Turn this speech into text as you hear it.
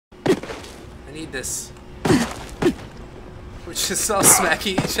I need this. We're just all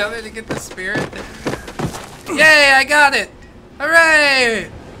smacking each other to get the spirit. Yay, I got it! Hooray!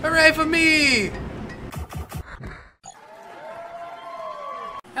 Hooray for me!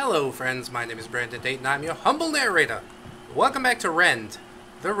 Hello friends, my name is Brandon Dayton, I'm your humble narrator. Welcome back to Rend.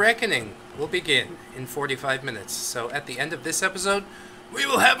 The Reckoning will begin in 45 minutes, so at the end of this episode, we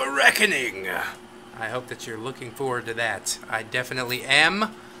will have a reckoning! I hope that you're looking forward to that. I definitely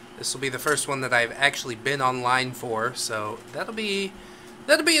am. This will be the first one that I've actually been online for, so that'll be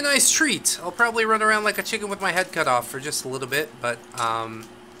a nice treat. I'll probably run around like a chicken with my head cut off for just a little bit, but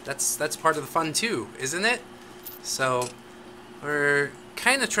that's part of the fun too, isn't it? So we're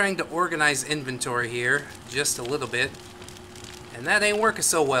kind of trying to organize inventory here just a little bit, and that ain't working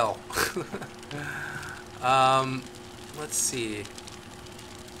so well. Let's see.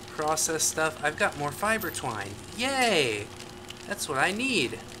 Process stuff. I've got more fiber twine. Yay! That's what I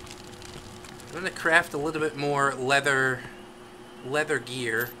need. I'm gonna craft a little bit more leather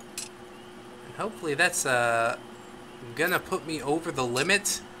gear, and hopefully that's gonna put me over the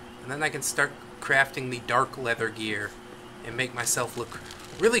limit, and then I can start crafting the dark leather gear and make myself look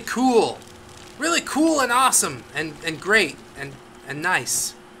really cool and awesome and great and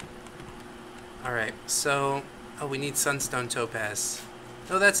nice. Alright, so we need sunstone topaz.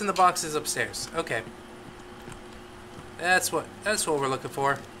 Oh, that's in the boxes upstairs. Okay. That's what we're looking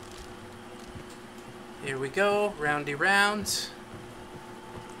for. Here we go, roundy round.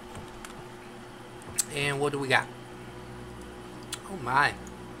 And what do we got? Oh my.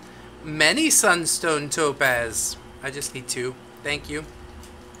 Many sunstone topaz. I just need 2. Thank you.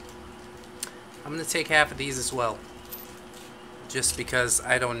 I'm gonna take half of these as well. Just because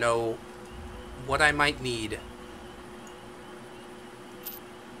I don't know what I might need.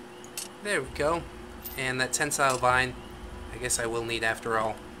 There we go. And that tensile vine, I guess I will need after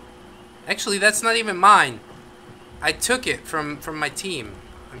all. Actually, that's not even mine. I took it from my team.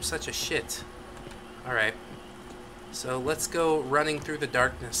 I'm such a shit. Alright. So let's go running through the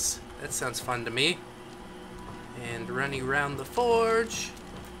darkness. That sounds fun to me. And running around the forge.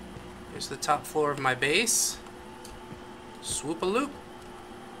 Here's the top floor of my base. Swoop-a-loop.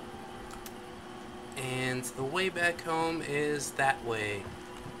 And the way back home is that way.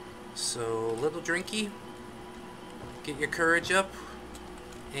 So, little drinky. Get your courage up.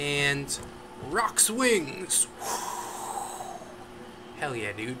 And rock swings. Hell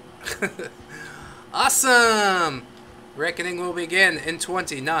yeah, dude. Awesome! Reckoning will begin in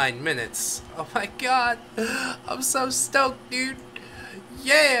 29 minutes. Oh my god. I'm so stoked, dude.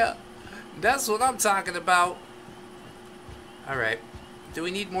 Yeah! That's what I'm talking about. Alright. Do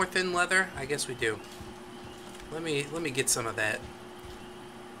we need more thin leather? I guess we do. Let me get some of that.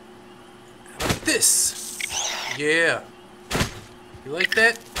 How about this? Yeah. You like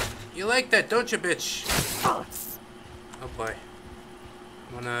that? You like that, don't you, bitch? Oh boy.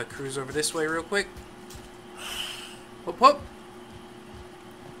 I'm gonna cruise over this way real quick. Whoop whoop.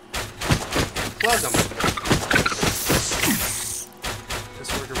 Plug them.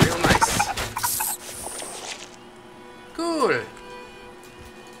 This worked real nice. Cool.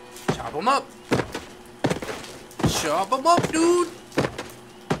 Chop them up. Chop them up, dude.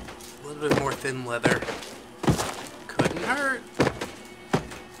 A little bit more thin leather. Couldn't hurt.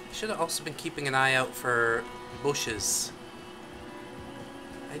 Should have also been keeping an eye out for bushes.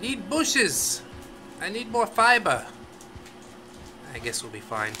 I need bushes. I need more fiber. I guess we'll be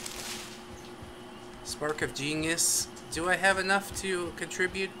fine. Spark of genius. Do I have enough to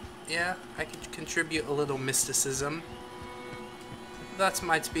contribute? Yeah, I could contribute a little mysticism. That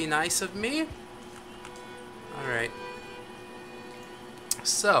might be nice of me. Alright.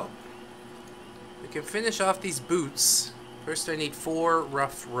 So, we can finish off these boots. First I need 4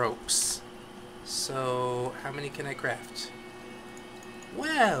 rough ropes. So, how many can I craft?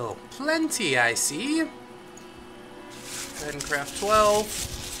 Well, plenty I see. Go ahead and craft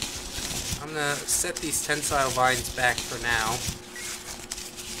 12. I'm gonna set these tensile vines back for now.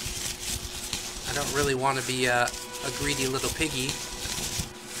 I don't really want to be a greedy little piggy.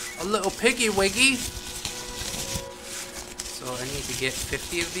 A little piggy wiggy. So I need to get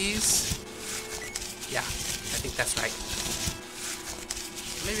 50 of these. Yeah, I think that's right.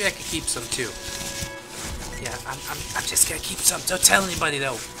 Maybe I could keep some too. Yeah, I'm just gonna keep some. Don't tell anybody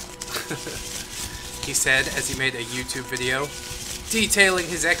though. He said as he made a YouTube video detailing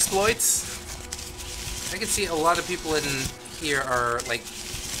his exploits. I can see a lot of people in here are like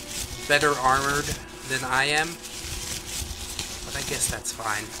better armored than I am, but I guess that's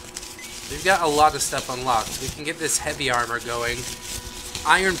fine. We've got a lot of stuff unlocked. We can get this heavy armor going.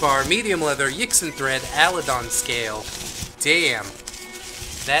 Iron bar, medium leather, Yixen thread, Aladon scale. Damn.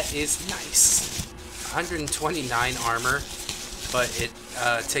 That is nice. 129 armor, but it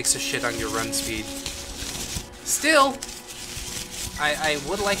takes a shit on your run speed. Still, I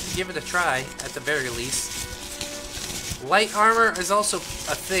would like to give it a try, at the very least. Light armor is also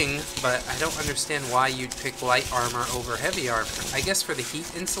a thing, but I don't understand why you'd pick light armor over heavy armor. I guess for the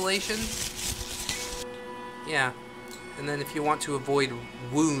heat insulation? Yeah. And then if you want to avoid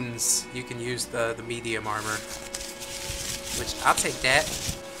wounds, you can use the medium armor. Which, I'll take that.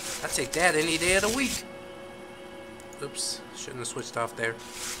 I'll take that any day of the week. Oops, shouldn't have switched off there.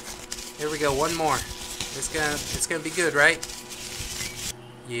 Here we go, one more. It's gonna be good, right?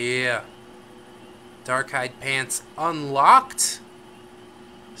 Yeah. Dark hide pants unlocked.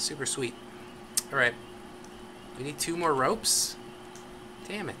 Super sweet. Alright. We need 2 more ropes?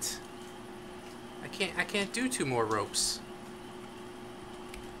 Damn it. I can't do 2 more ropes.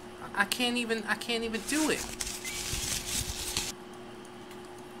 I can't even do it.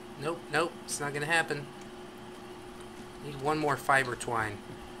 Nope, it's not gonna happen. Need 1 more fiber twine.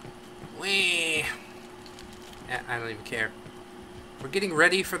 Whee! I don't even care. We're getting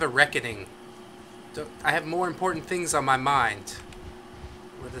ready for the reckoning. I have more important things on my mind.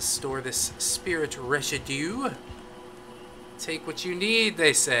 Let us store this spirit residue. Take what you need,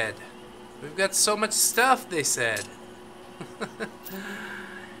 they said. We've got so much stuff, they said.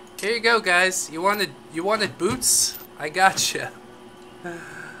 Here you go, guys. You wanted boots? I gotcha.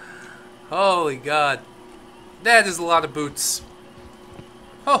 Holy God. That is a lot of boots.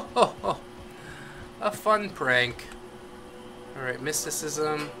 Ho ho ho. A fun prank. Alright,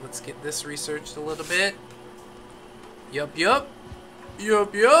 mysticism. Let's get this researched a little bit. Yup.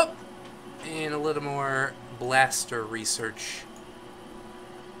 And a little more blaster research.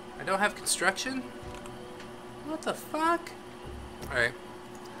 I don't have construction? What the fuck? Alright.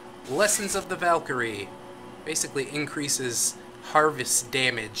 Lessons of the Valkyrie. Basically increases harvest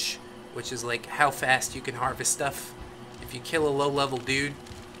damage, which is like how fast you can harvest stuff. If you kill a low-level dude,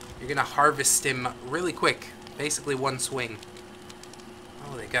 you're gonna harvest him really quick. Basically one swing.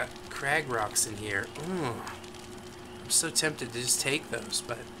 Oh, they got crag rocks in here. Ooh. I'm so tempted to just take those,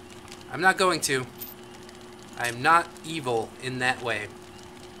 but I'm not going to. I'm not evil in that way.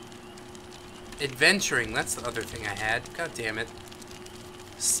 Adventuring, that's the other thing I had. God damn it.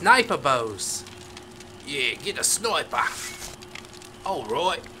 Sniper bows. Yeah, get a sniper.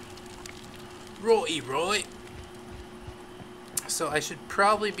 Alright. Righty. So I should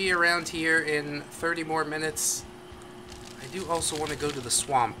probably be around here in 30 more minutes. I do also want to go to the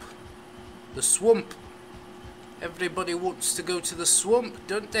swamp. The swamp. Everybody wants to go to the swamp,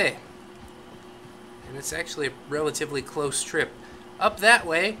 don't they? And it's actually a relatively close trip. Up that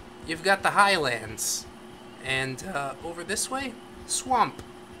way, you've got the highlands. And over this way, swamp.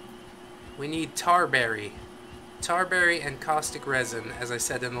 We need tarberry. Tarberry and caustic resin, as I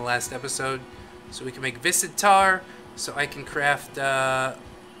said in the last episode. So we can make viscid tar, so I can craft,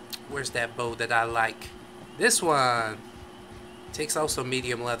 where's that bow that I like? This one! Takes also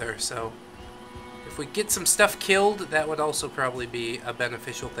medium leather, so if we get some stuff killed, that would also probably be a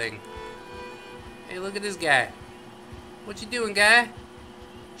beneficial thing. Hey, look at this guy. What you doing, guy?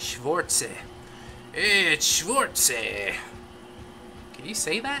 Schwarze. Hey, it's Schwarze. Can you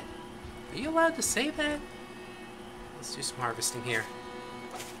say that? Are you allowed to say that? Let's do some harvesting here.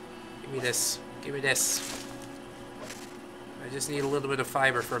 Give me this. Give me this. I just need a little bit of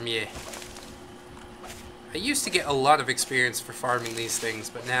fiber from you. I used to get a lot of experience for farming these things,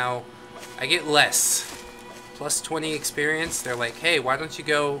 but now I get less. Plus 20 experience. They're like, hey, why don't you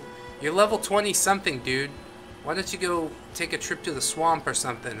go... You're level 20 something, dude. Why don't you go take a trip to the swamp or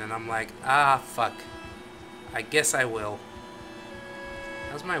something? And I'm like, ah, fuck. I guess I will.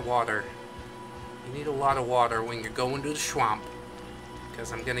 How's my water? You need a lot of water when you're going to the swamp.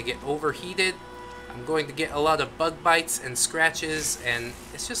 Because I'm going to get overheated. I'm going to get a lot of bug bites and scratches. And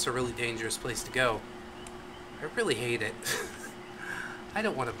it's just a really dangerous place to go. I really hate it. I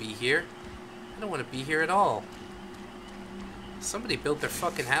don't want to be here. I don't want to be here at all. Somebody built their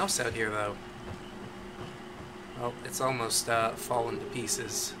fucking house out here, though. Oh, it's almost fallen to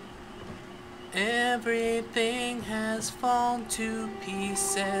pieces. Everything has fallen to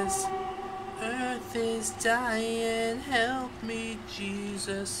pieces. Earth is dying. Help me,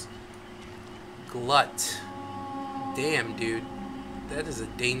 Jesus. Glut. Damn, dude. That is a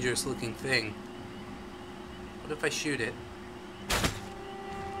dangerous looking thing. What if I shoot it?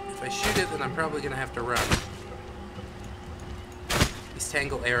 If I shoot it, then I'm probably going to have to run. These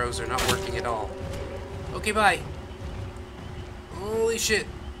tangle arrows are not working at all. Okay, bye. Holy shit.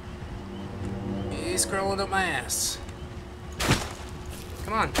 He's crawling up my ass.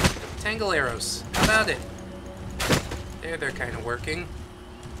 Come on. Tangle arrows. How about it? There, they're kind of working.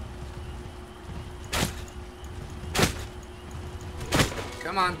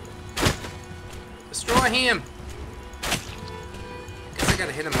 Come on. Destroy him. Guess I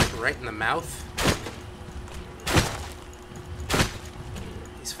gotta hit him like right in the mouth.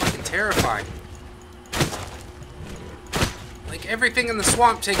 He's fucking terrifying. Like, everything in the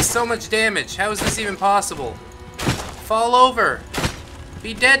swamp takes so much damage. How is this even possible? Fall over.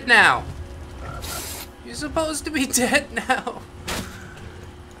 Be dead now. You're supposed to be dead now.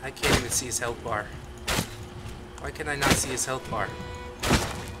 I can't even see his health bar. Why can I not see his health bar?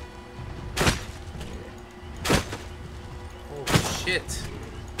 Oh, shit.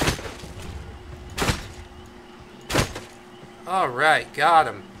 Alright, got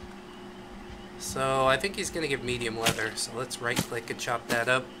him. So, I think he's going to give medium leather. So, let's right-click and chop that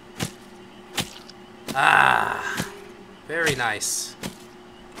up. Ah! Very nice.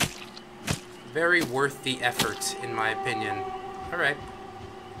 Very worth the effort, in my opinion. Alright.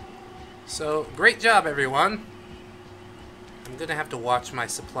 So, great job, everyone. I'm going to have to watch my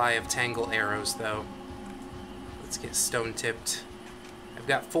supply of tangle arrows, though. Let's get stone-tipped. I've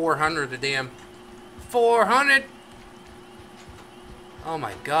got 400 of them. 400! Oh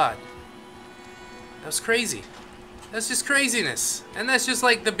my god. That was crazy. That's just craziness. And that's just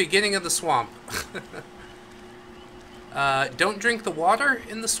like the beginning of the swamp. Don't drink the water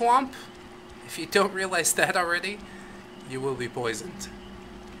in the swamp. If you don't realize that already, you will be poisoned.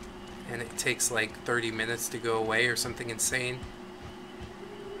 And it takes like 30 minutes to go away or something insane.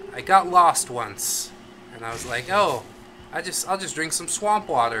 I got lost once. And I was like, oh, I'll just drink some swamp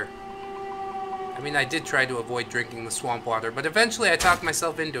water. I mean, I did try to avoid drinking the swamp water, but eventually I talked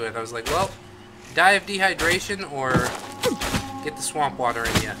myself into it. I was like, well, die of dehydration or get the swamp water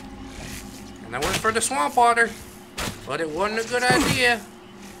in you. And I went for the swamp water, but it wasn't a good idea.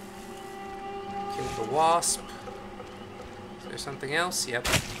 Kill the wasp. Is there something else? Yep.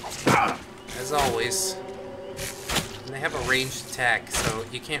 As always. And they have a ranged attack, so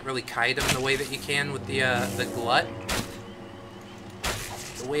you can't really kite them the way that you can with the glut.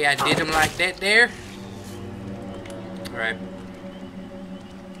 The way I did them like that there. Alright.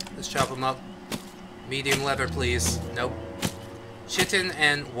 Let's chop them up. Medium leather, please. Nope. Chitin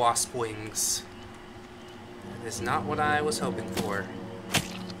and wasp wings. That is not what I was hoping for.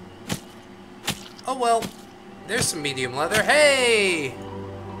 Oh well. There's some medium leather. Hey!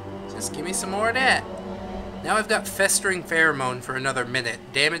 Just give me some more of that. Now I've got Festering Pheromone for another minute.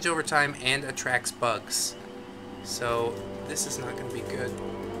 Damage over time and attracts bugs. So, this is not going to be good.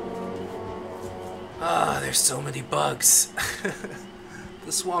 Ah, there's so many bugs.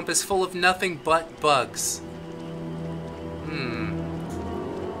 The swamp is full of nothing but bugs.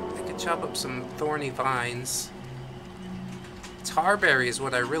 I could chop up some thorny vines. Tarberry is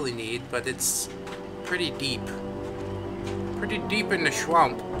what I really need, but it's pretty deep. Pretty deep in the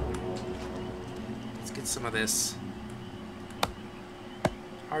swamp. Let's get some of this.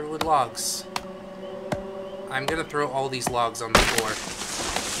 Hardwood logs. I'm gonna throw all these logs on the floor.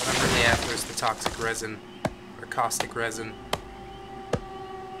 What I'm really after is the toxic resin. Or caustic resin.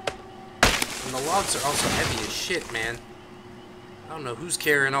 And the logs are also heavy as shit, man. I don't know who's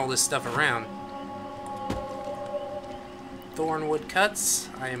carrying all this stuff around. Thornwood cuts.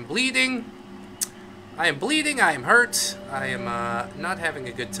 I am bleeding. I am bleeding. I am hurt. I am not having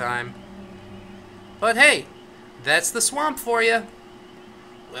a good time. But hey, that's the swamp for you.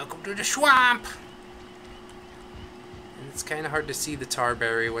 Welcome to the swamp. And it's kind of hard to see the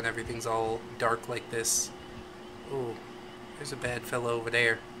tarberry when everything's all dark like this. Oh, there's a bad fellow over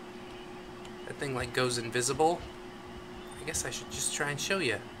there. That thing like goes invisible. I guess I should just try and show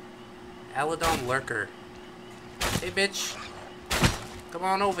you. Alidon Lurker. Hey, bitch. Come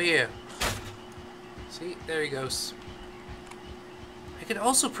on over here. See? There he goes. I could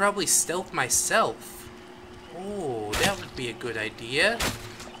also probably stealth myself. Oh, that would be a good idea.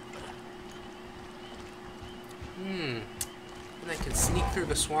 And I can sneak through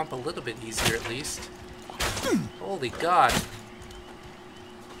the swamp a little bit easier at least. Holy God.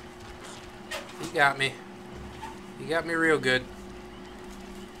 He got me. He got me real good.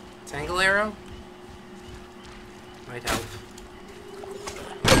 Tangle arrow? Might help.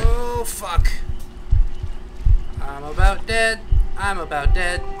 Oh, fuck. I'm about dead. I'm about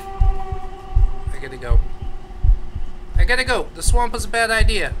dead. I gotta go. I gotta go. The swamp was a bad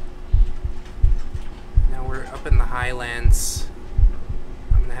idea. Now we're up in the highlands.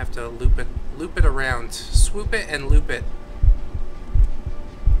 I'm gonna have to loop it around. Swoop it and loop it.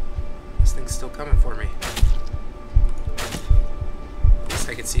 This thing's still coming for me. At least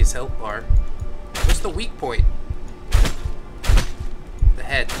I can see his health bar. Where's the weak point? The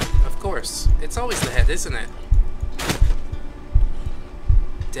head. Of course. It's always the head, isn't it?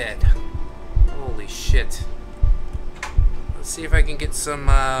 Dead. Holy shit. Let's see if I can get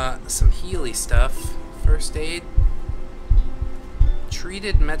some Healy stuff. First aid.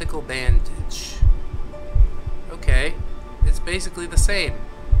 Treated medical bandage. Okay. It's basically the same.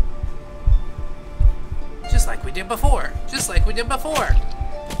 Just like we did before. Just like we did before.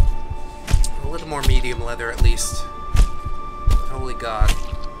 A little more medium leather at least. Holy God.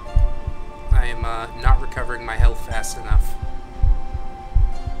 I am not recovering my health fast enough.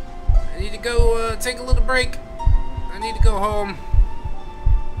 I need to go take a little break. I need to go home.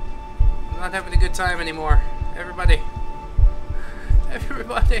 I'm not having a good time anymore. Everybody.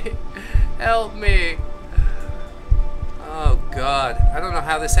 Everybody. Help me. Oh God. I don't know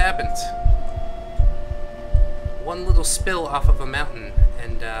how this happened. One little spill off of a mountain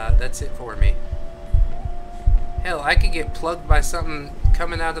and that's it for me. Hell, I could get plugged by something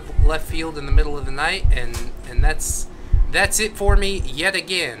coming out of left field in the middle of the night and that's it for me yet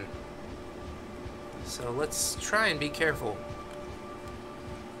again. So let's try and be careful.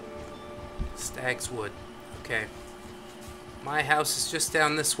 Stag's Wood. Okay. My house is just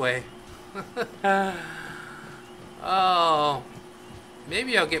down this way. Oh.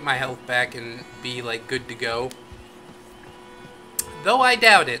 Maybe I'll get my health back and be like good to go. Though I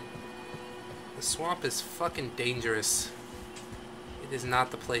doubt it. The swamp is fucking dangerous. It is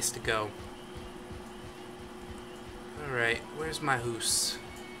not the place to go. Alright, where's my hoose?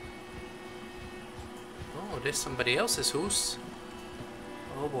 Oh, there's somebody else's hoose.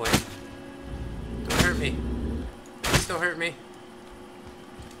 Oh boy. Don't hurt me. Please don't hurt me.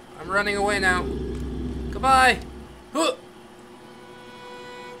 I'm running away now. Goodbye! Huh.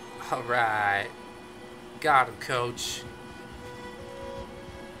 Alright. Got him, coach.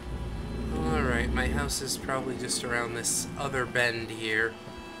 Alright, my house is probably just around this other bend here.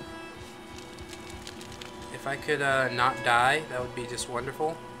 If I could not die, that would be just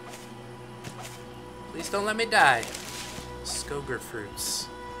wonderful. Please don't let me die. Skoger fruits.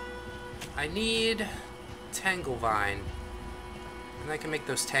 I need Tanglevine. And I can make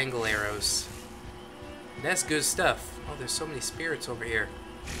those tangle arrows. That's good stuff. Oh, there's so many spirits over here.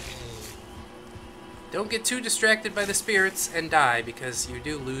 Don't get too distracted by the spirits and die, because you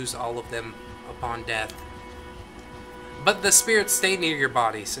do lose all of them upon death. But the spirits stay near your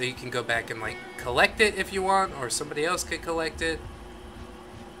body, so you can go back and like collect it if you want, or somebody else could collect it.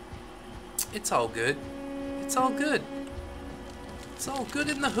 It's all good. It's all good. It's all good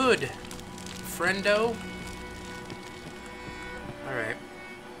in the hood, friendo. Alright.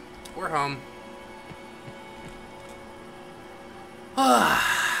 We're home.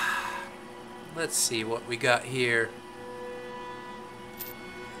 Let's see what we got here.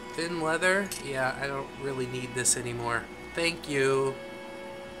 Thin leather? Yeah, I don't really need this anymore. Thank you.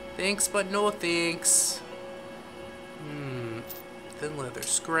 Thanks, but no thanks. Thin leather.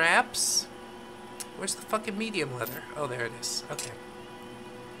 Scraps? Where's the fucking medium leather? Oh, there it is. Okay.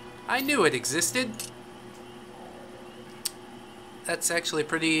 I knew it existed. That's actually a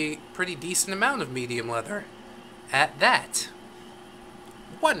pretty decent amount of medium leather. At that.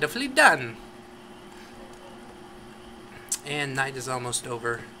 Wonderfully done. And night is almost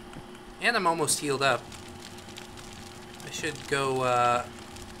over. And I'm almost healed up. I should go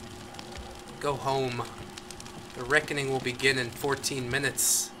home. The reckoning will begin in 14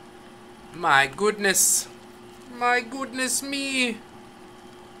 minutes. My goodness. My goodness me.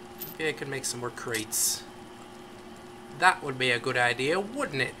 Maybe I could make some more crates. That would be a good idea,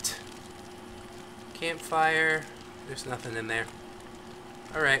 wouldn't it? Campfire. There's nothing in there.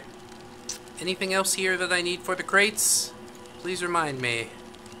 Alright. Anything else here that I need for the crates? Please remind me.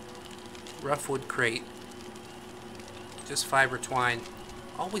 Roughwood crate. Just fiber twine.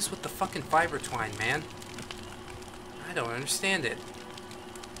 Always with the fucking fiber twine, man. I don't understand it.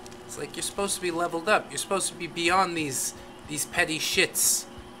 It's like you're supposed to be leveled up. You're supposed to be beyond these petty shits.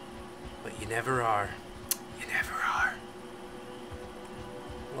 But you never are. You never are.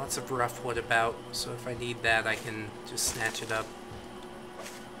 Lots of roughwood about, so if I need that, I can just snatch it up.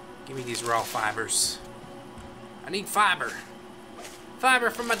 Give me these raw fibers. I need fiber. Fiber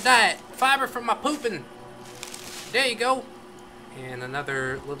for my diet. Fiber for my pooping. There you go. And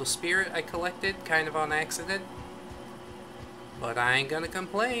another little spirit I collected, kind of on accident. But I ain't gonna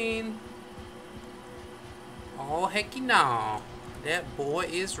complain. Oh, hecky no. That boy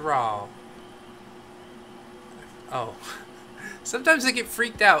is raw. Oh. Sometimes I get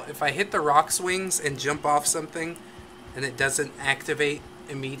freaked out if I hit the rock swings and jump off something and it doesn't activate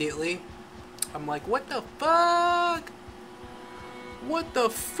immediately. I'm like, what the fuck? What the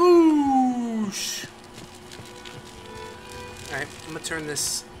foosh? Alright, I'm gonna turn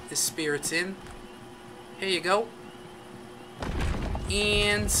this spirits in. Here you go.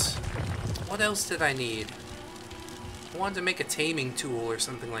 And what else did I need? I wanted to make a taming tool or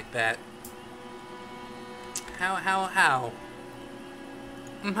something like that. How? How?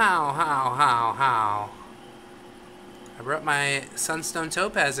 I brought my sunstone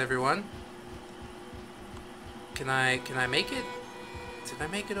topaz, everyone. Can I make it? Did I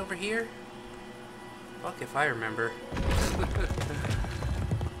make it over here? Fuck if I remember.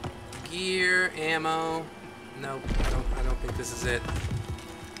 Gear, ammo. Nope, I don't think this is it.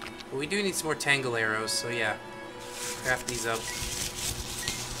 But we do need some more tangle arrows, so yeah. Craft these up.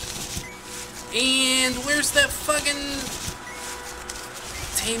 And where's that fucking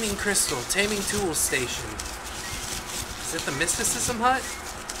taming crystal, taming tool station? Is it the mysticism hut?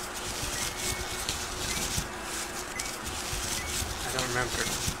 I don't remember.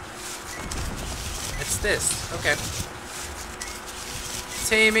 It's this. Okay.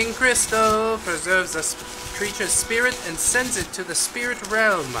 Taming crystal preserves a creature's spirit and sends it to the spirit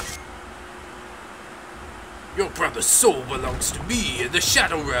realm. Your brother's soul belongs to me in the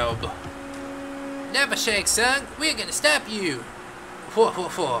shadow realm. Never shake, son. We're gonna stop you.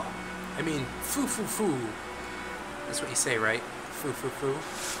 Whoa. I mean, foo. That's what you say, right? Foo.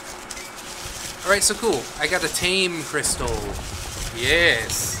 Alright, so cool. I got a tame crystal.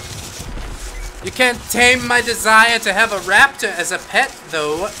 Yes. You can't tame my desire to have a raptor as a pet,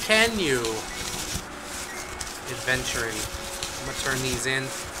 though, can you? Adventuring. I'm gonna turn these in.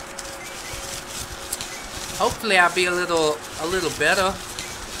 Hopefully I'll be a little better.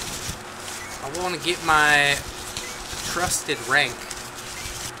 I want to get my trusted rank.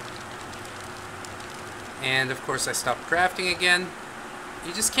 And of course I stopped crafting again.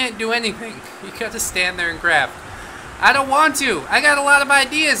 You just can't do anything. You gotta stand there and craft. I don't want to. I got a lot of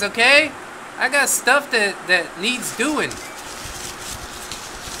ideas, okay? I got stuff that needs doing.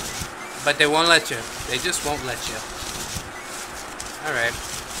 But they won't let you. They just won't let you. Alright.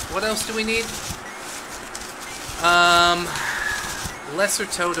 What else do we need? Lesser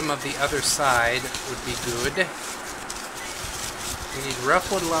totem of the other side would be good. We need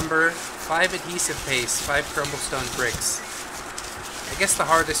roughwood lumber, 5 adhesive paste, 5 crumblestone bricks. I guess the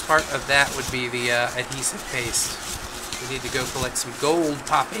hardest part of that would be the adhesive paste. We need to go collect some gold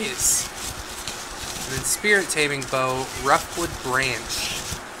poppies. And then spirit taming bow, roughwood branch.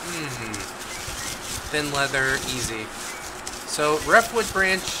 Thin leather, easy. So roughwood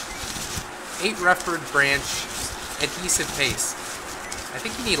branch, 8 roughwood branch, adhesive paste. I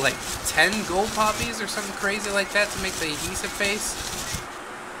think you need like 10 gold poppies or something crazy like that to make the adhesive paste.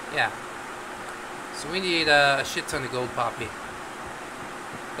 Yeah. So we need a shit ton of gold poppy.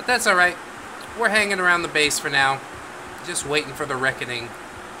 But that's alright. We're hanging around the base for now. Just waiting for the reckoning.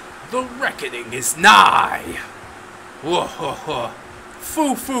 The reckoning is nigh! Whoa.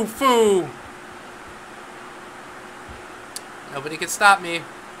 Foo. Nobody could stop me.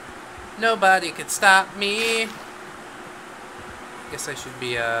 Nobody could stop me. Guess I should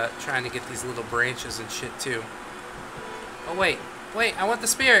be trying to get these little branches and shit too. Oh wait, I want the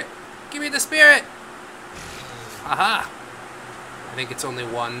spirit. Give me the spirit. Aha. I think it's only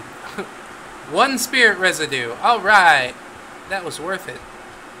one. One spirit residue. All right. That was worth it.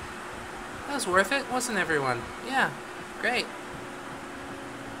 That was worth it, wasn't everyone? Yeah. Great.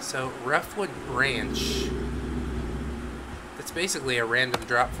 So roughwood branch. That's basically a random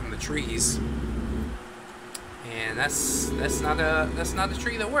drop from the trees. And that's not a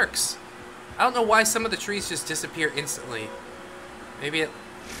tree that works. I don't know why some of the trees just disappear instantly. Maybe it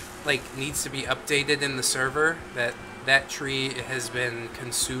like needs to be updated in the server that tree has been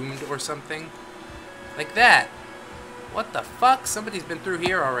consumed or something. Like that. What the fuck? Somebody's been through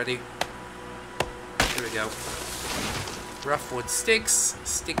here already. Here we go. Roughwood sticks,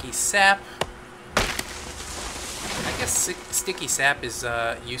 sticky sap. I guess sticky sap is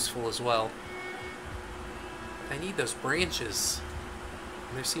useful as well. I need those branches.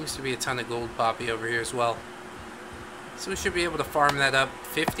 And there seems to be a ton of gold poppy over here as well. So we should be able to farm that up.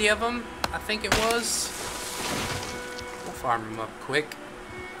 50 of them, I think it was. We'll farm them up quick.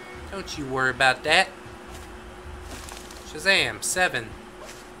 Don't you worry about that. Shazam, 7.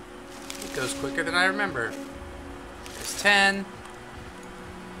 It goes quicker than I remember. There's 10.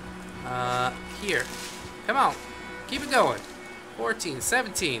 Here. Come on. Keep it going. 14,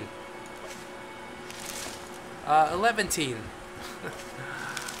 17. 11.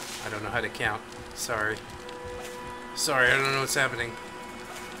 I don't know how to count. Sorry, I don't know what's happening.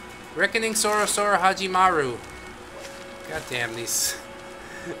 Reckoning Sorosora Hajimaru. God damn these.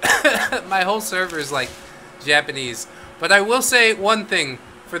 My whole server is like Japanese. But I will say one thing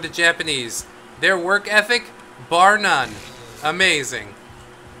for the Japanese. Their work ethic, bar none. Amazing.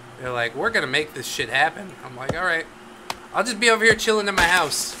 They're like, we're gonna make this shit happen. I'm like, alright. I'll just be over here chilling in my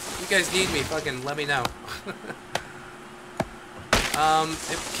house. If you guys need me, fucking let me know.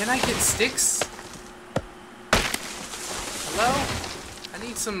 Can I get sticks? Hello? I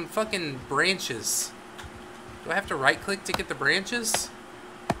need some fucking branches. Do I have to right-click to get the branches?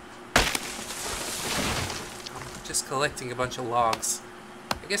 I'm just collecting a bunch of logs.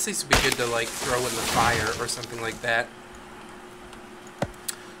 I guess these would be good to, like, throw in the fire or something like that.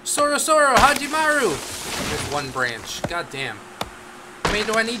 Soro Soro Hajimaru! There's one branch. God damn. I mean,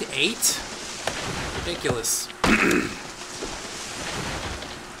 do I need 8? Ridiculous.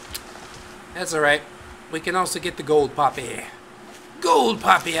 That's alright. We can also get the gold poppy. Gold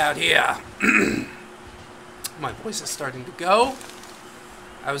poppy out here! My voice is starting to go.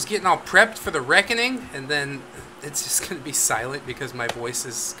 I was getting all prepped for the reckoning, and then it's just going to be silent because my voice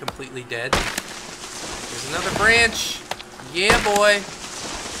is completely dead. There's another branch. Yeah, boy.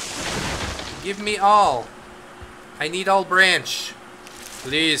 Give me all. I need all branch.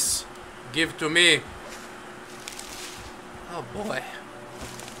 Please, give to me. Oh, boy.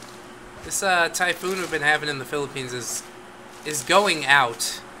 This typhoon we've been having in the Philippines is going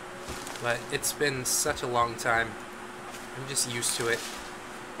out. But it's been such a long time. I'm just used to it.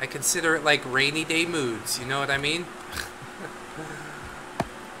 I consider it like rainy day moods, you know what I mean?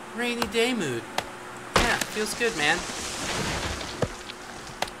 Rainy day mood. Yeah, feels good, man.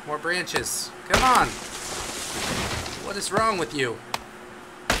 More branches. Come on. What is wrong with you?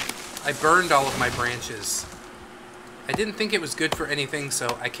 I burned all of my branches. I didn't think it was good for anything,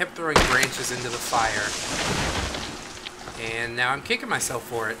 so I kept throwing branches into the fire. And now I'm kicking myself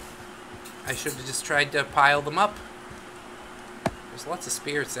for it. I should have just tried to pile them up. There's lots of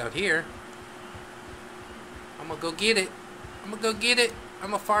spirits out here. I'm gonna go get it. I'm gonna go get it. I'm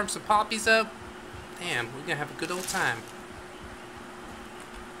gonna farm some poppies up. Damn, we're gonna have a good old time.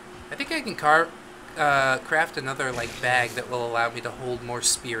 I think I can craft another like bag that will allow me to hold more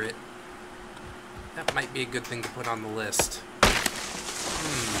spirit. That might be a good thing to put on the list.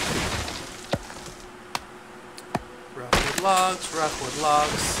 Roughwood logs, roughwood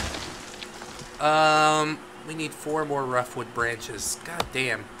logs. We need 4 more roughwood branches. God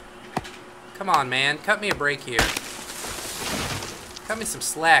damn. Come on, man. Cut me a break here. Cut me some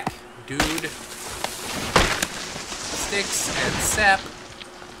slack, dude. Sticks and sap.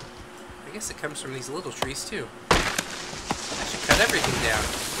 I guess it comes from these little trees, too. I should cut everything down.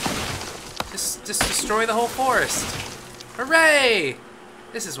 Just destroy the whole forest. Hooray!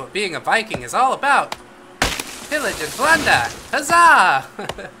 This is what being a Viking is all about. Pillage and plunder. Huzzah!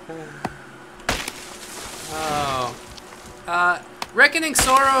 Oh. Reckoning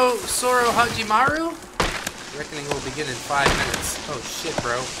Soro Hajimaru? Reckoning will begin in 5 minutes. Oh shit,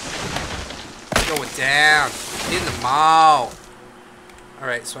 bro. It's going down. In the mall.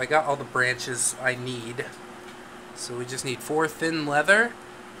 Alright, so I got all the branches I need. So we just need 4 thin leather.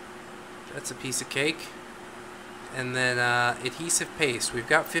 That's a piece of cake. And then adhesive paste. We've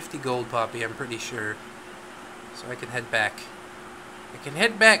got 50 gold poppy, I'm pretty sure. So I can head back. I can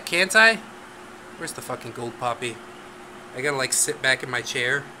head back, can't I? Where's the fucking gold poppy? I gotta like sit back in my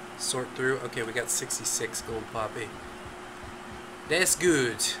chair, sort through. Okay, we got 66 gold poppy. That's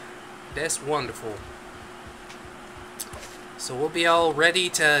good. That's wonderful. So we'll be all ready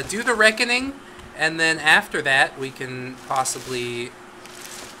to do the reckoning, and then after that we can possibly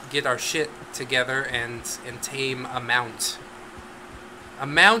get our shit together and tame a mount. A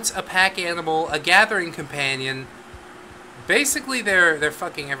mount, a pack animal, a gathering companion. Basically they're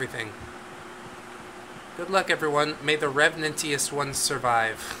fucking everything. Good luck, everyone. May the revenantiest ones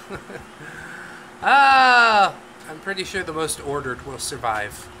survive. I'm pretty sure the most ordered will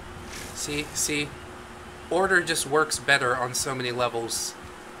survive. See? Order just works better on so many levels.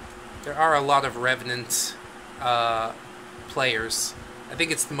 There are a lot of revenant players. I think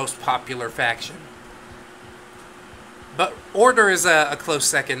it's the most popular faction. But Order is a close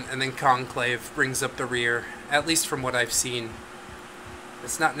second, and then Conclave brings up the rear, at least from what I've seen.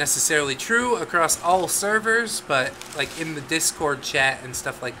 It's not necessarily true across all servers, but like in the Discord chat and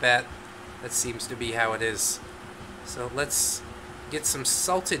stuff like that, that seems to be how it is. So let's get some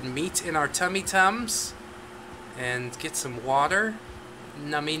salted meat in our tummy tums and get some water.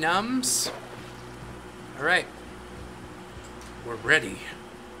 Nummy nums. Alright. We're ready.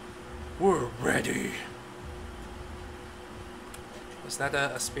 We're ready. Was that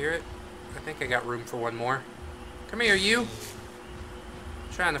a spirit? I think I got room for one more. Come here, you.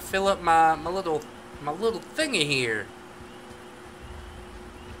 Trying to fill up my little thingy here.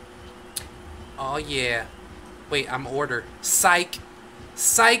 Oh yeah. Wait, I'm Order. Psych.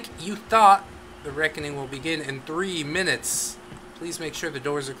 Psych, you thought. The reckoning will begin in 3 minutes. Please make sure the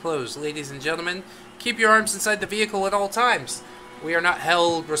doors are closed. Ladies and gentlemen, keep your arms inside the vehicle at all times. We are not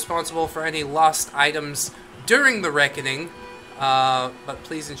held responsible for any lost items during the reckoning. But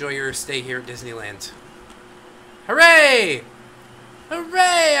please enjoy your stay here at Disneyland. Hooray!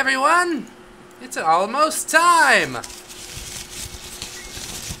 Hooray, everyone! It's almost time!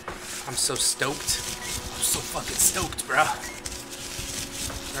 I'm so stoked. I'm so fucking stoked, bro.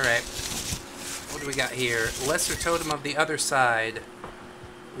 Alright. What do we got here? Lesser totem of the other side.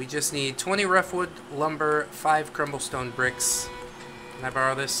 We just need 20 roughwood lumber, 5 crumblestone bricks. Can I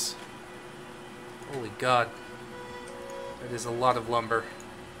borrow this? Holy god. That is a lot of lumber.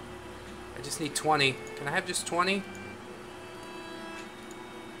 I just need 20. Can I have just 20?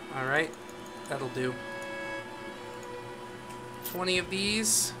 Alright. That'll do. 20 of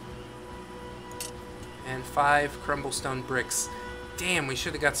these. And 5 crumblestone bricks. Damn, we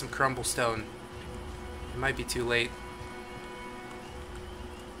should have got some crumblestone. It might be too late.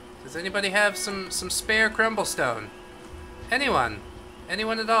 Does anybody have some spare crumblestone? Anyone?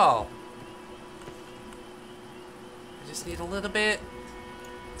 Anyone at all? I just need a little bit.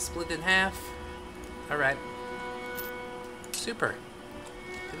 Split in half. Alright. Super.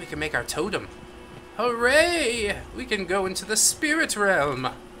 Then we can make our totem. Hooray! We can go into the spirit realm.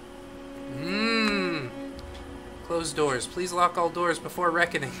 Close doors. Please lock all doors before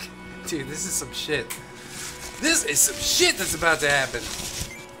reckoning. Dude, this is some shit. This is some shit that's about to happen.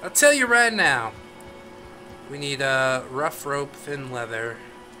 I'll tell you right now. We need a rough rope, thin leather.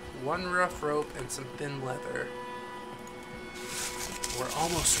 1 rough rope and some thin leather. We're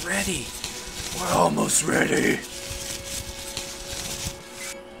almost ready. We're almost ready.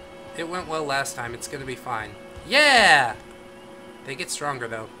 It went well last time. It's gonna be fine. Yeah! They get stronger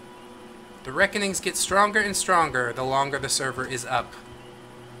though. The reckonings get stronger and stronger the longer the server is up.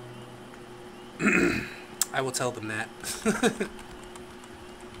 I will tell them that.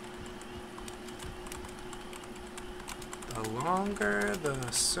 The longer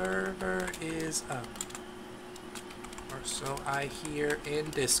the server is up. Or so I hear in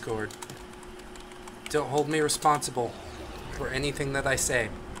Discord. Don't hold me responsible for anything that I say.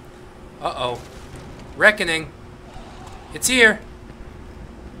 Uh-oh. Reckoning. It's here.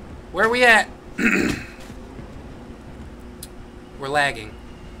 Where are we at? We're lagging.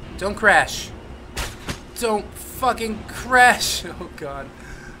 Don't crash. Don't fucking crash. Oh god.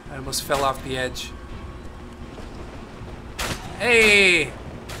 I almost fell off the edge. Hey!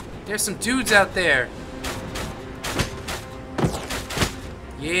 There's some dudes out there.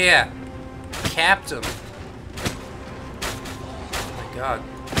 Yeah. Capped him. Oh my god.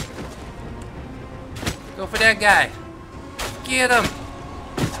 Go for that guy. Get him.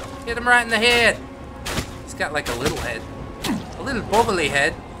 Hit him right in the head. He's got like a little head. A little bubbly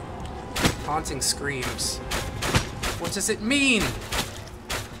head. Haunting screams. What does it mean?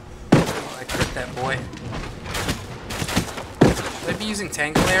 Oh, I crit that boy. Should I be using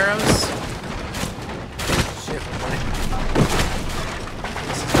tangle arrows? Shit, boy.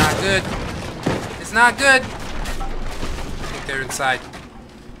 This is not good. It's not good. I think they're inside.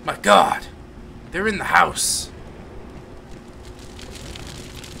 My god. They're in the house.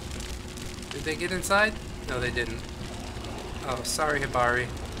 Did they get inside? No, they didn't. Oh, sorry, Hibari.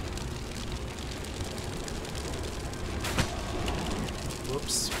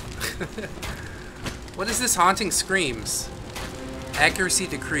 Whoops. What is this haunting screams? Accuracy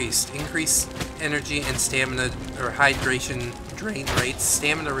decreased. Increased energy and stamina or hydration drain rates.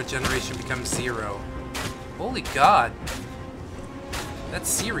 Stamina regeneration becomes 0. Holy god. That's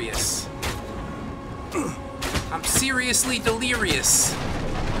serious. I'm seriously delirious.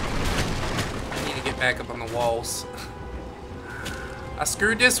 I need to get back up on the walls. I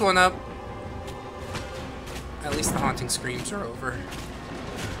screwed this one up. At least the haunting screams are over.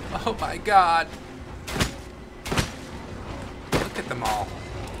 Oh my god. Look at them all.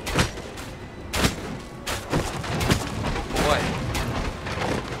 Oh boy.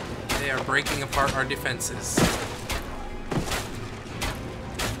 They are breaking apart our defenses.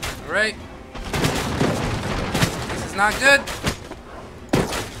 Alright. This is not good.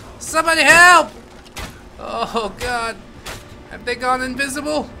 Somebody help! Oh god. Have they gone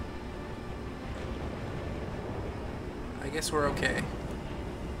invisible? I guess we're okay.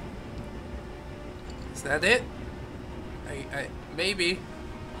 Is that it? Maybe.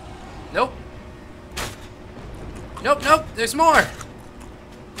 Nope. Nope, nope, there's more!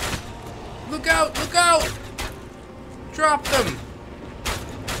 Look out, look out! Drop them!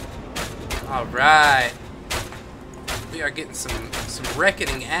 Alright. We are getting some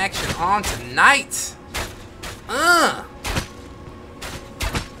reckoning action on tonight!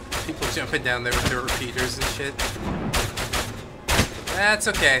 People jumping down there with their repeaters and shit. That's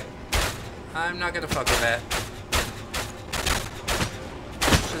okay. I'm not gonna fuck with that.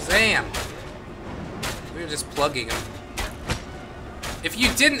 Shazam! We're just plugging them. If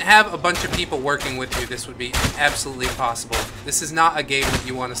you didn't have a bunch of people working with you, this would be absolutely impossible. This is not a game that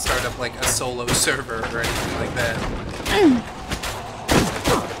you want to start up like a solo server or anything like that.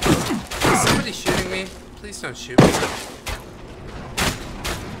 Is somebody shooting me? Please don't shoot me.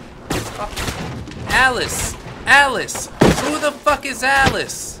 Oh. Alice! Alice! Who the fuck is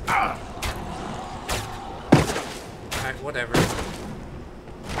Alice? Alright, whatever.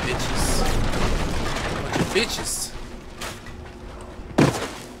 Bitches. Bunch of bitches.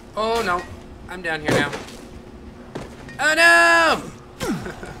 Oh no, I'm down here now. Oh no!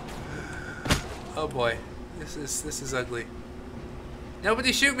 Oh boy, this is ugly.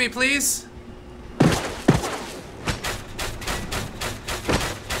 Nobody shoot me, please. I'm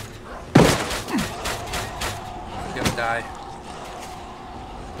gonna die.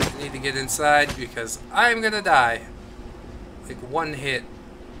 I need to get inside because I'm gonna die. Like one hit,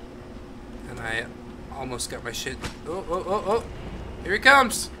 and I almost got my shit. Oh oh oh oh! Here he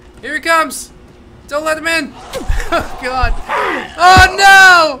comes! Here he comes! Don't let him in! Oh, God! Oh,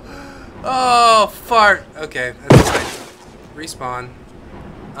 no! Oh, fart. Okay, that's fine. Respawn.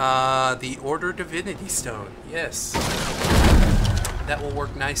 The Order Divinity Stone. Yes. That will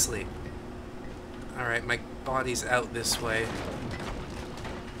work nicely. Alright, my body's out this way.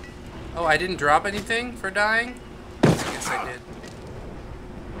 Oh, I didn't drop anything for dying? I guess I did.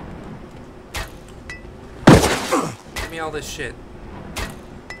 Give me all this shit.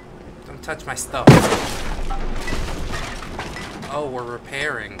 Don't touch my stuff. Oh, we're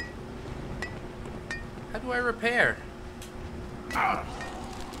repairing. How do I repair?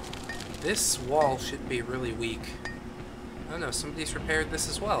 This wall should be really weak. Oh no, somebody's repaired this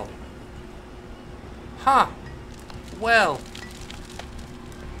as well. Huh. Well.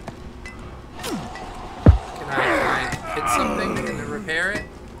 Can I hit something and then repair it?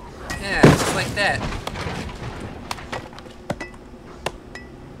 Yeah, just like that.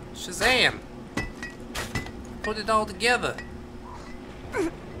 Shazam! Put it all together.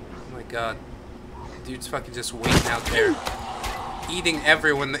 Oh my god. Dude's fucking just waiting out there. Eating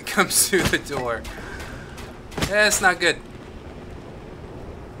everyone that comes through the door. That's not good.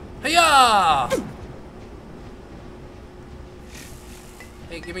 Hiya!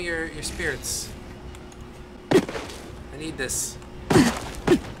 Hey, give me your spirits. I need this.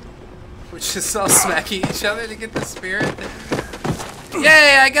 We're just all smacking each other to get the spirit.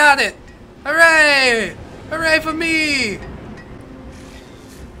 Yay, I got it! Hooray! Hooray for me!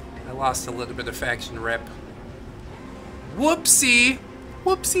 I lost a little bit of faction rep. Whoopsie!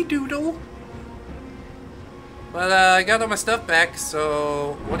 Whoopsie doodle! But I got all my stuff back,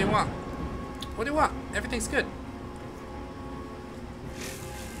 so what do you want? What do you want? Everything's good.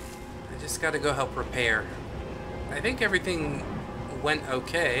 I just gotta go help repair. I think everything went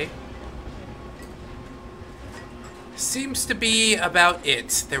okay. Seems to be about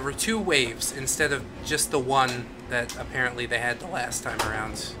it. There were 2 waves instead of just the one that apparently they had the last time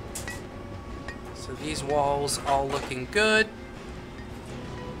around. So these walls all looking good.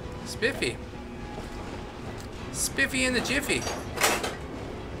 Spiffy. Spiffy in the jiffy.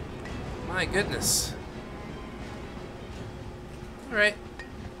 My goodness. Alright.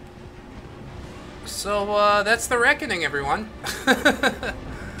 So, that's the reckoning, everyone.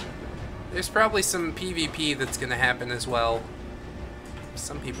 There's probably some PvP that's gonna happen as well.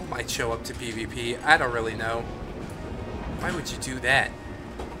 Some people might show up to PvP. I don't really know. Why would you do that?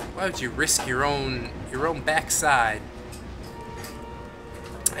 Why would you risk your own backside?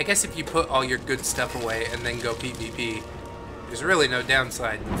 I guess if you put all your good stuff away and then go PvP, there's really no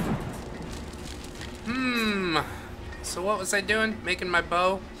downside. So what was I doing? Making my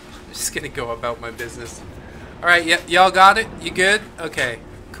bow? I'm just gonna go about my business. Alright, yep, y'all got it? You good? Okay.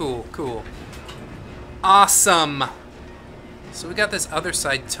 Cool, cool. Awesome! So we got this other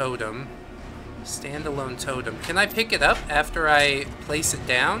side totem. Standalone totem. Can I pick it up after I place it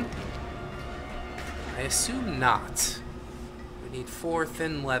down? I assume not. We need 4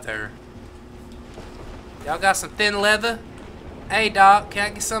 thin leather. Y'all got some thin leather? Hey, Doc,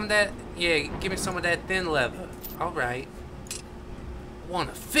 can I get some of that? Yeah, give me some of that thin leather. Alright. I want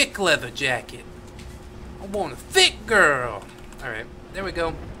a thick leather jacket. I want a thick girl. Alright, there we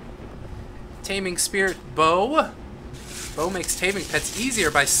go. Taming Spirit Bow. Bow makes taming pets easier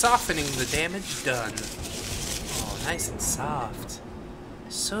by softening the damage done. Oh, nice and soft.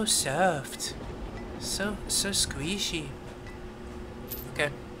 So soft. So squishy. Okay.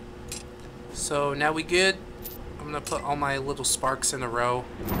 So now we good. I'm gonna put all my little sparks in a row.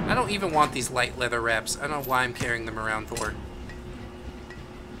 I don't even want these light leather wraps. I don't know why I'm carrying them around for.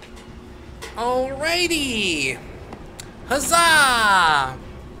 Alrighty! Huzzah!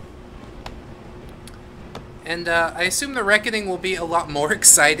 And I assume the reckoning will be a lot more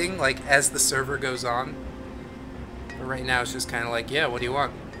exciting, like, as the server goes on. But right now it's just kind of like, yeah, what do you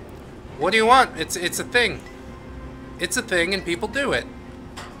want? What do you want? It's a thing. It's a thing and people do it.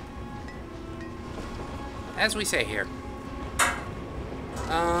 As we say here.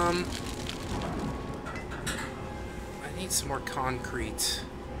 I need some more concrete.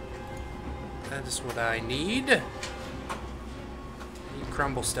 That is what I need. I need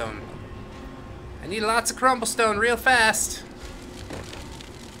crumblestone. I need lots of crumblestone real fast.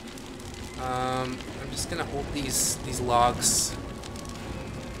 I'm just gonna hold these logs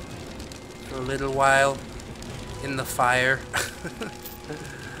for a little while in the fire.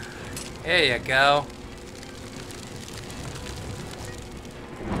 There you go.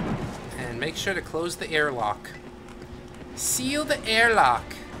 And make sure to close the airlock. Seal the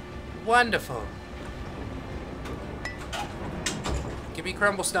airlock. Wonderful. Give me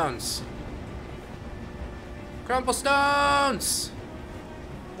crumblestones. Crumblestones!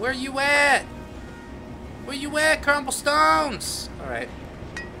 Where you at? Where you at, crumblestones? Alright.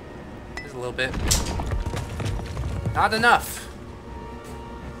 There's a little bit. Not enough.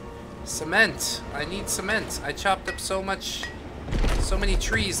 Cement. I need cement. I chopped up so many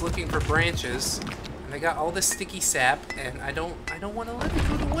trees looking for branches. And I got all this sticky sap, and I don't want to let it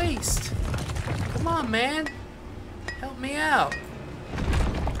go to waste. Come on, man. Help me out.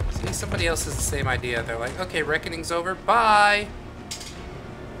 See, somebody else has the same idea. They're like, okay, reckoning's over. Bye.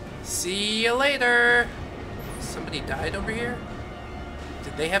 See you later. Somebody died over here?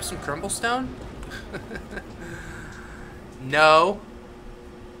 Did they have some crumblestone? No.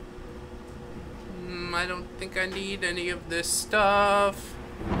 I don't think I need any of this stuff.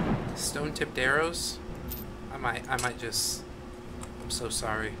 Stone-tipped arrows? I might just... I'm so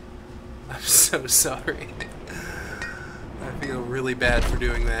sorry. I'm so sorry. I feel really bad for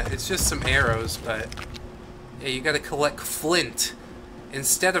doing that. It's just some arrows, but... Yeah, you gotta collect flint.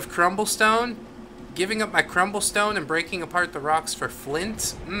 Instead of crumblestone, giving up my crumblestone and breaking apart the rocks for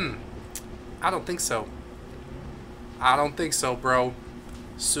flint? I don't think so. I don't think so, bro.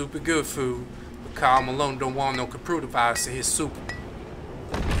 Super good food. But Carl Malone don't want no computer virus in his soup.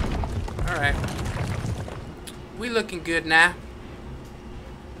 Alright. We looking good now.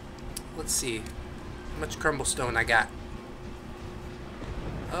 Let's see. How much crumblestone I got?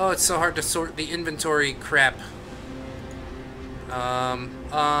 Oh, it's so hard to sort the inventory crap. Oh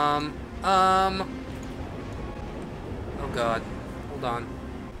god. Hold on.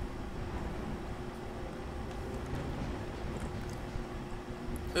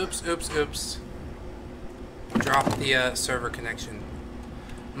 Oops. Drop the server connection.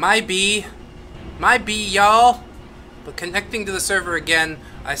 My B, y'all. But connecting to the server again,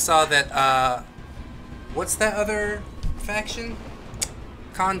 I saw that, what's that other faction?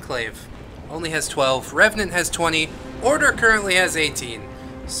 Conclave. Only has 12. Revenant has 20. Order currently has 18.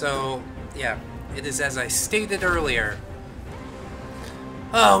 So, yeah. It is as I stated earlier.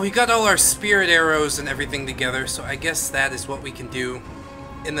 Oh, we got all our spirit arrows and everything together, so I guess that is what we can do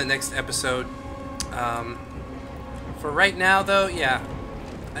in the next episode. For right now, though, yeah.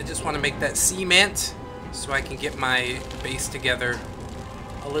 I just want to make that cement so I can get my base together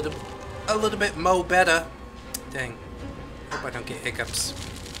a little bit mo better. Dang. Hope I don't get hiccups.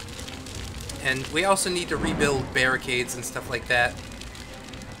 And we also need to rebuild barricades and stuff like that.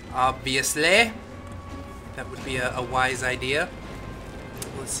 Obviously. That would be a wise idea.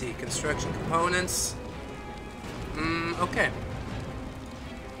 Let's see. Construction components. Okay.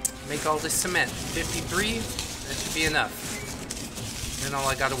 Make all this cement. 53. That should be enough. Then all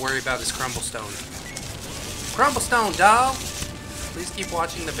I gotta worry about is crumblestone. Crumblestone, doll! Please keep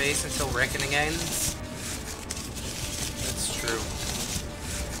watching the base until reckoning ends. That's true.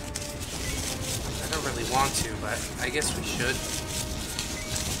 I don't really want to, but I guess we should.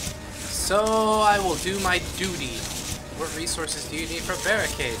 So I will do my duty. What resources do you need for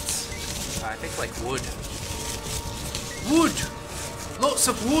barricades? I think like wood. Wood! Lots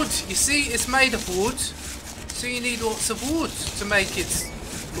of wood! You see, it's made of wood. So you need lots of wood to make it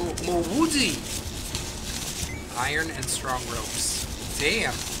more woody. Iron and strong ropes.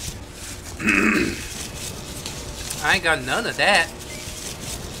 Damn. I ain't got none of that.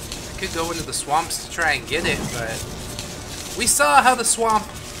 I could go into the swamps to try and get it, but we saw how the swamp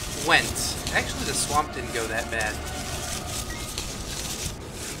went. Actually, the swamp didn't go that bad.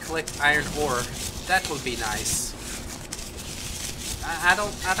 Collect iron ore. That would be nice. I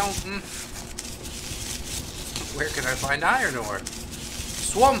don't. Where can I find iron ore?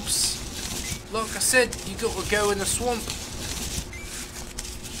 Swamps! Look, I said you got to go in the swamp.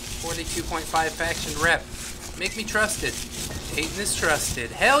 42.5 faction rep. Make me trusted. Hayden is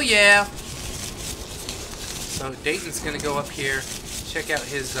trusted. Hell yeah! So Dayton's gonna go up here, check out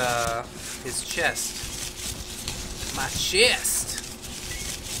his chest. My chest!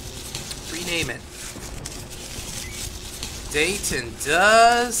 Rename it. Dayton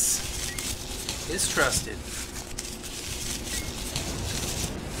is trusted.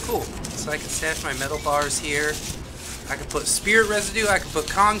 Cool. So I can stash my metal bars here. I can put spirit residue, I can put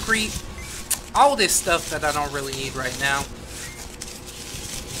concrete. All this stuff that I don't really need right now.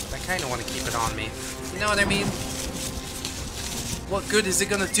 But I kind of want to keep it on me. You know what I mean? What good is it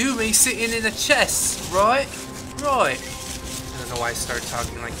gonna do me sitting in a chest, right? Right. I don't know why I started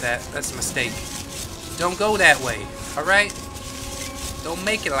talking like that. That's a mistake. Don't go that way, alright? Don't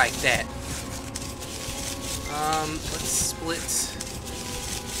make it like that. Let's split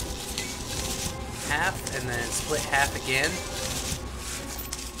half and then split half again.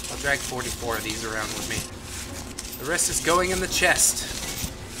 I'll drag 44 of these around with me. The rest is going in the chest.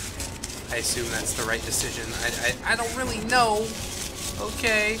 I assume that's the right decision. I don't really know.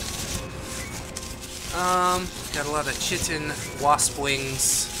 Okay. Got a lot of chitin wasp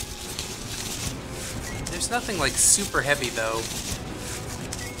wings. There's nothing like super heavy though.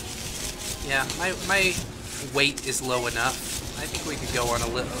 Yeah, my weight is low enough. I think we could go on a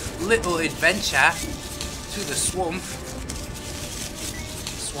little adventure to the swamp.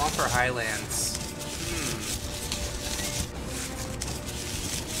 Swamp or highlands?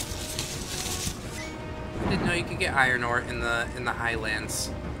 I didn't know you could get iron ore in the highlands.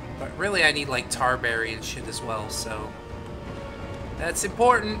 But really I need like tarberry and shit as well, so that's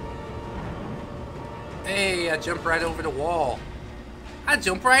important. Hey, I jumped right over the wall. I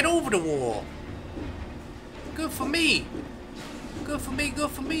jumped right over the wall. Good for me. Good for me, good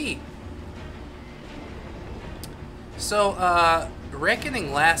for me. So,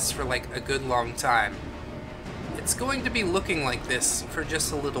 Reckoning lasts for like a good long time. It's going to be looking like this for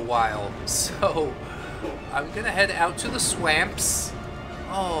just a little while. So, I'm gonna head out to the swamps.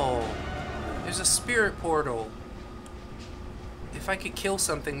 Oh, there's a spirit portal. If I could kill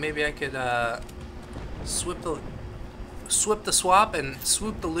something, maybe I could, swoop the swap and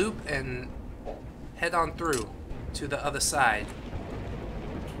swoop the loop and head on through to the other side.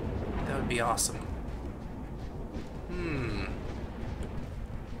 That would be awesome.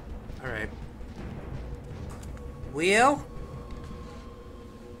 Alright. Well,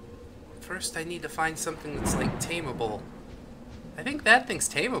 first I need to find something that's like tameable. I think that thing's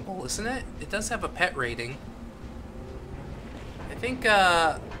tameable, isn't it? It does have a pet rating. I think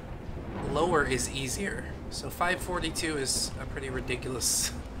lower is easier. So 542 is a pretty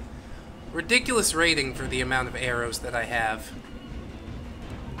ridiculous rating for the amount of arrows that I have.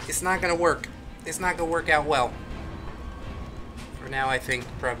 It's not gonna work. It's not gonna work out well. For now, I think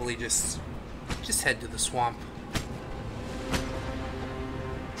probably just head to the swamp.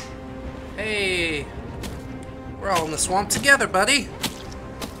 Hey, we're all in the swamp together, buddy.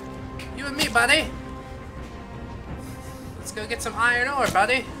 You and me, buddy. Let's go get some iron ore,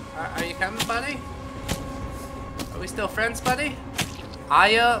 buddy. Are you coming, buddy? Are we still friends, buddy?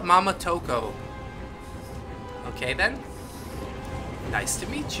 Aya Mama Toko. Okay, then. Nice to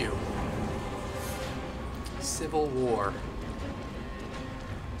meet you. Civil War.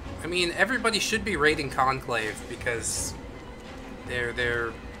 I mean, everybody should be raiding Conclave because they're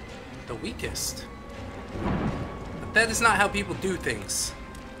the weakest. But that is not how people do things.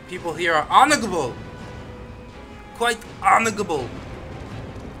 People here are honorable. Quite honorable.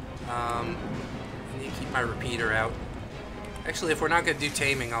 I need to keep my repeater out. Actually, if we're not gonna do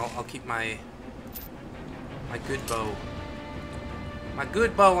taming, I'll keep my good bow. My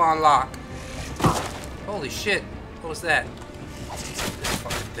good bow on lock. Holy shit! What was that? This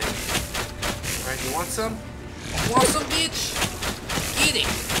fucking thing. All right, you want some? You want some, bitch? Get it!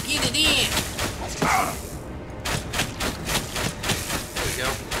 Get it in! There we go.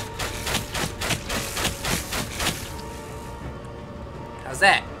 How's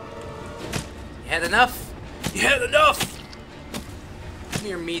that? You had enough? You had enough! Give me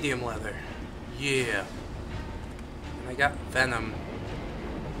your medium leather. Yeah. And I got venom.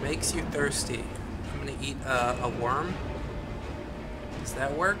 Makes you thirsty. I'm gonna eat a worm. Does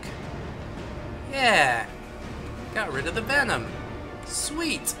that work? Yeah. Got rid of the venom.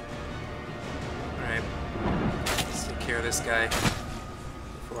 Sweet. Alright. Let's take care of this guy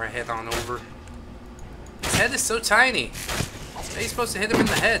before I head on over. His head is so tiny. How are you supposed to hit him in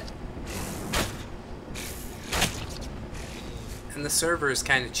the head? And the server is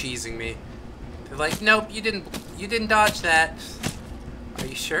kind of cheesing me. They're like, nope, you didn't dodge that. Are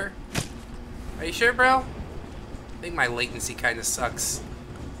you sure? Are you sure, bro? I think my latency kind of sucks.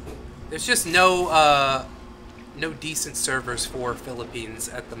 There's just no decent servers for Philippines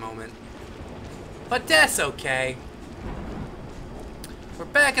at the moment. But that's okay. We're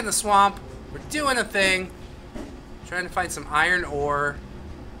back in the swamp. We're doing a thing. Trying to find some iron ore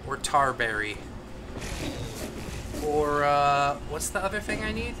or tarberry. Or, what's the other thing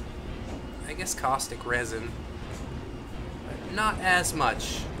I need? I guess caustic resin. But not as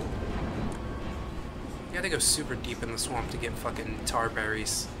much. You gotta go super deep in the swamp to get fucking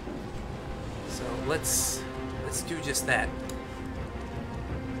tarberries. So let's do just that.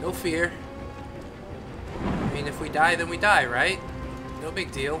 No fear. I mean, if we die, then we die, right? No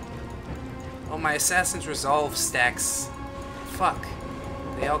big deal. Oh, my Assassin's Resolve stacks. Fuck.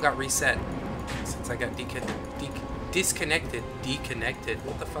 They all got reset since I got disconnected. Deconnected.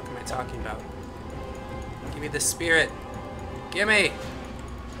 What the fuck am I talking about? Give me the spirit. Gimme!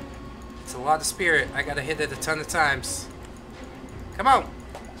 It's a lot of spirit. I gotta hit it a ton of times. Come on!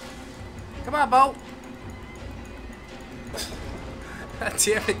 Come on, Bo! God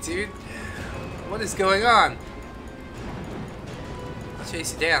damn it, dude. What is going on? I'll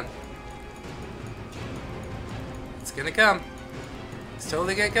chase you down. It's gonna come. It's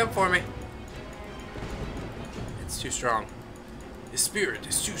totally gonna come for me. It's too strong. His spirit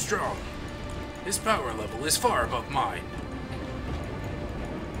is too strong. His power level is far above mine.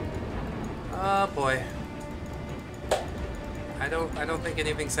 Oh boy. I don't think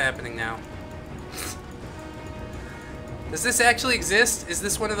anything's happening now. Does this actually exist? Is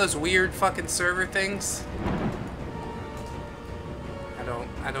this one of those weird fucking server things?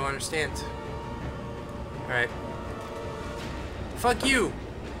 I don't understand. Alright. Fuck you!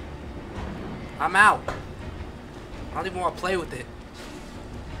 I'm out. I don't even want to play with it.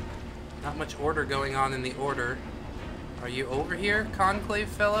 Not much order going on in the order. Are you over here, Conclave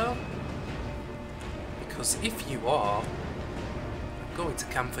fellow? Because if you are, I'm going to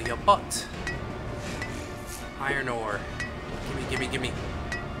come for your butt. Iron ore. Gimme, gimme, gimme.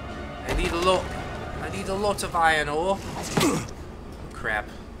 I need a lot. I need a lot of iron ore. Crap.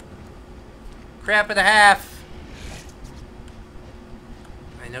 Crap and a half.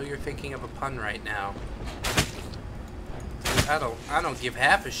 I know you're thinking of a pun right now. I don't give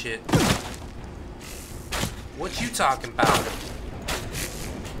half a shit. What you talking about?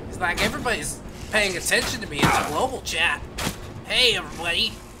 It's like everybody's paying attention to me in the global chat. Hey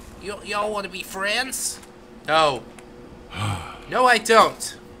everybody, y'all want to be friends? No. No, I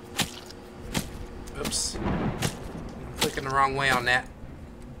don't. Oops. I'm clicking the wrong way on that.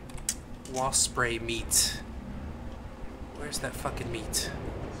 Wasp spray meat. Where's that fucking meat?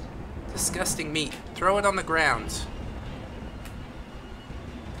 Disgusting meat. Throw it on the ground.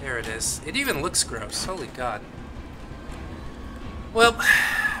 There it is. It even looks gross. Holy God. Well,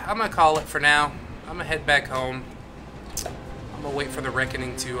 I'm gonna call it for now. I'm gonna head back home. I'm gonna wait for the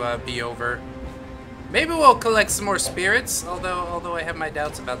reckoning to be over. Maybe we'll collect some more spirits, although I have my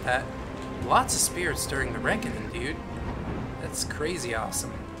doubts about that. Lots of spirits during the reckoning, dude. That's crazy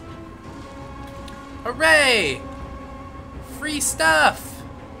awesome. Hooray! Free stuff!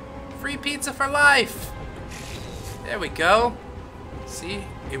 Free pizza for life! There we go. See?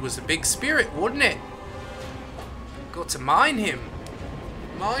 It was a big spirit, wasn't it? Got to mine him.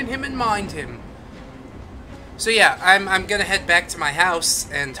 Mine him and mind him. So yeah, I'm gonna head back to my house,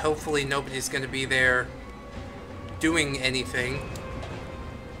 and hopefully nobody's gonna be there doing anything.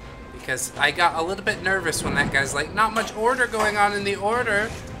 Because I got a little bit nervous when that guy's like, not much order going on in the order.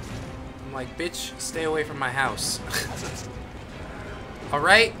 I'm like, bitch, stay away from my house.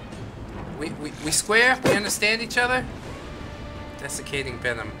 Alright? We square? We understand each other? Desiccating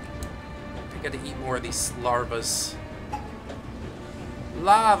venom. I gotta eat more of these larvas.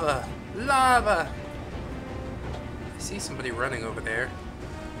 Lava! Lava! I see somebody running over there.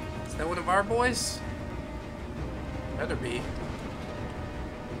 Is that one of our boys? Better be.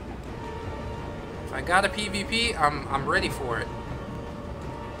 If I got a PvP, I'm ready for it.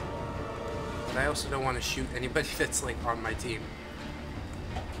 But I also don't want to shoot anybody that's like on my team.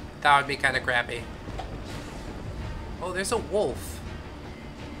 That would be kind of crappy. Oh, there's a wolf.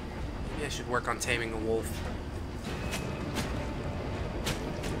 Maybe I should work on taming a wolf.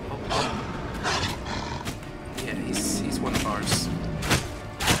 Yeah, he's one of ours.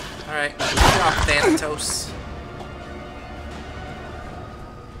 Alright, drop Thanatos.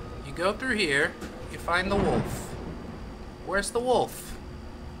 You go through here, you find the wolf. Where's the wolf?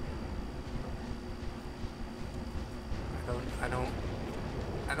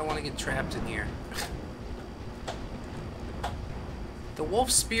 I don't want to get trapped in here. The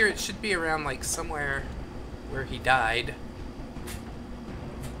wolf spirit should be around like somewhere where he died.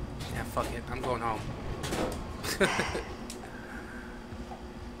 Yeah, fuck it. I'm going home.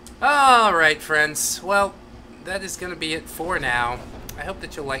 Alright, friends. Well, that is going to be it for now. I hope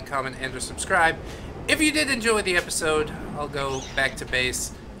that you'll like, comment, and or subscribe. If you did enjoy the episode, I'll go back to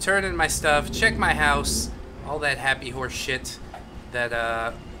base, turn in my stuff, check my house, all that happy horse shit that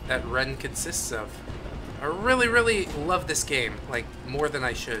that Rend consists of. I really, really love this game, like, more than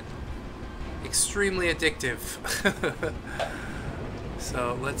I should. Extremely addictive.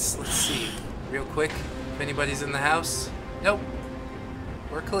 So let's see real quick if anybody's in the house. Nope.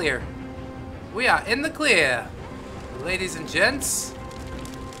 We're clear. We are in the clear, ladies and gents.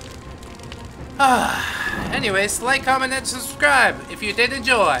 Anyways, like, comment, and subscribe if you did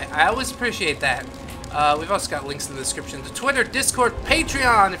enjoy. I always appreciate that. We've also got links in the description to Twitter, Discord,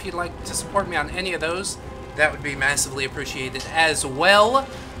 Patreon. If you'd like to support me on any of those, that would be massively appreciated as well.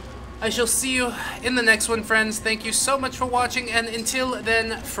 I shall see you in the next one, friends. Thank you so much for watching, and until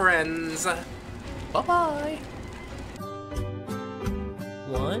then, friends, bye-bye.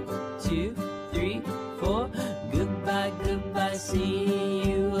 1, 2, 3, 4. Goodbye, goodbye, see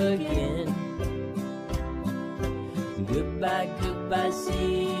you again. Goodbye, goodbye,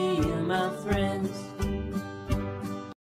 see you, my friend.